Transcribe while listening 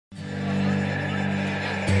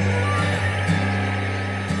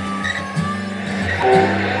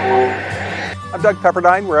I'm Doug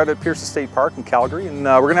Pepperdine. We're out at Pierce State Park in Calgary, and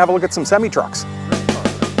we're going to have a look at some semi-trucks.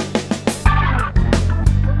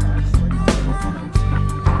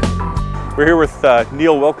 We're here with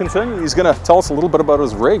Neil Wilkinson. He's going to tell us a little bit about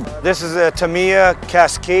his rig. This is a Tamiya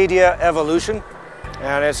Cascadia Evolution,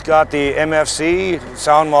 and it's got the MFC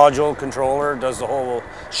sound module controller, does the whole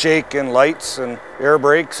shake and lights and air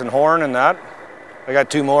brakes and horn and that. I got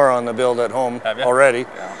 2 more on the build at home already.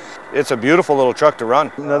 Yeah. It's a beautiful little truck to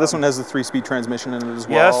run. Now this one has the 3-speed transmission in it as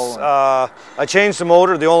well. Yes, I changed the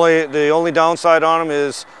motor. The only downside on them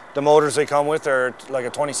is the motors they come with are like a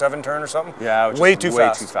 27 turn or something. Yeah, which way is too way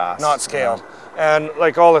fast, too fast. Not scale. Yeah. And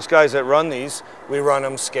like all us guys that run these, we run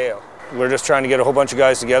them scale. We're just trying to get a whole bunch of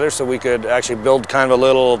guys together so we could actually build kind of a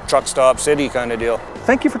little truck stop city kind of deal.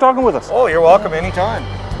 Thank you for talking with us. Oh, you're welcome anytime.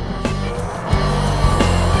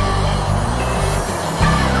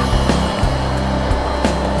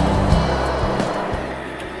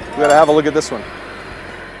 We gotta have a look at this one.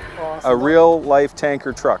 Awesome. A real life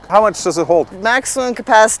tanker truck. How much does it hold? Maximum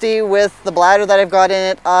capacity with the bladder that I've got in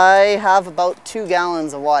it, I have about 2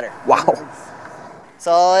 gallons of water. Wow.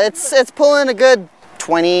 So it's pulling a good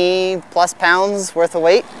 20 plus pounds worth of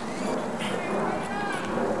weight.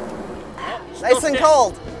 Nice and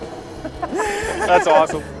cold. That's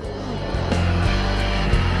awesome.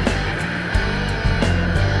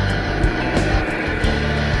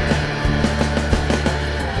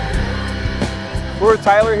 We're with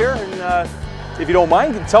Tyler here, and if you don't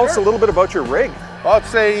mind, tell us a little bit about your rig. Well,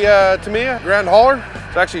 it's a Tamiya Grand Hauler.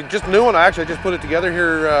 It's actually just a new one. I just put it together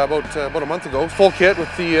here about a month ago. Full kit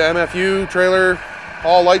with the MFU trailer,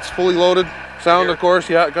 all lights fully loaded. Sound, of course,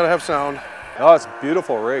 yeah, gotta have sound. Oh, it's a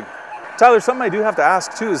beautiful rig. Tyler, something I do have to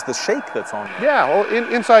ask too is the shake that's on there. Yeah,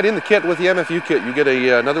 well, inside in the kit with the MFU kit, you get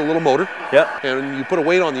another little motor. Yeah. And you put a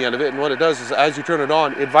weight on the end of it, and what it does is as you turn it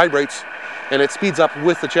on, it vibrates and it speeds up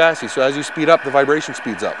with the chassis. So as you speed up, the vibration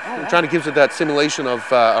speeds up. It kind of gives it that simulation of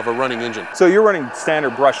a running engine. So you're running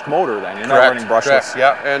standard brushed motor then? You're not running brushless? Correct,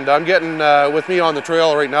 yeah. And I'm getting, with me on the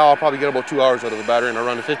trail right now, I'll probably get about 2 hours out of the battery, and I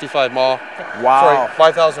run a 55 mAh. Wow. Sorry,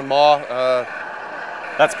 5,000 mAh.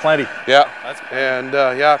 That's plenty. Yeah, and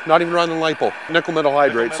yeah, not even running LiPo. Nickel metal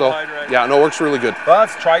hydrate, so yeah, no, it works really good. Well,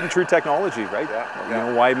 that's tried and true technology, right? Yeah.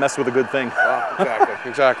 You know, why mess with a good thing?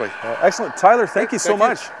 Exactly. Excellent. Tyler, thank you so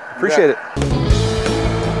much. Appreciate it.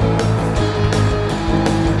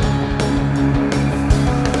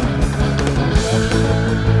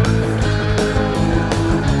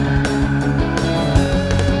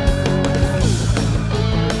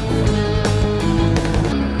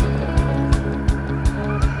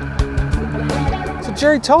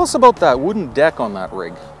 Jerry, tell us about that wooden deck on that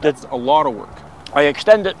rig. That's a lot of work. I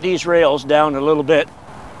extended these rails down a little bit,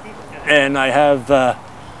 and I have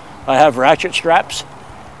ratchet straps,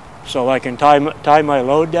 so I can tie my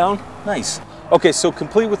load down. Nice. Okay, so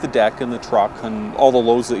complete with the deck and the truck and all the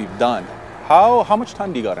loads that you've done, how much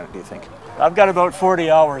time do you got in it, do you think? I've got about 40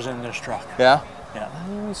 hours in this truck. Yeah?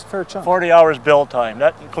 Yeah. It's a fair chunk. 40 hours build time.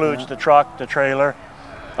 That includes the truck, the trailer.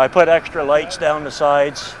 I put extra lights down the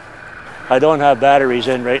sides. I don't have batteries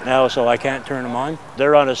in right now, so I can't turn them on.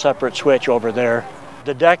 They're on a separate switch over there.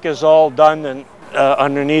 The deck is all done and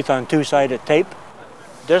underneath on 2-sided tape.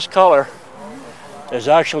 This color is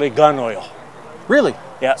actually gun oil. Really?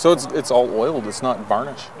 Yeah. So it's all oiled, it's not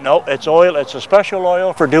varnish? No, it's oil. It's a special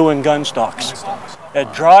oil for doing gun stocks.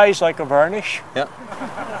 It dries like a varnish,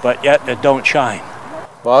 but yet it don't shine.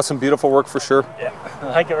 Well, that's some beautiful work for sure. Yeah.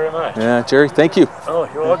 Thank you very much. Yeah, Jerry, thank you. Oh,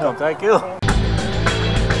 you're welcome. Thank you.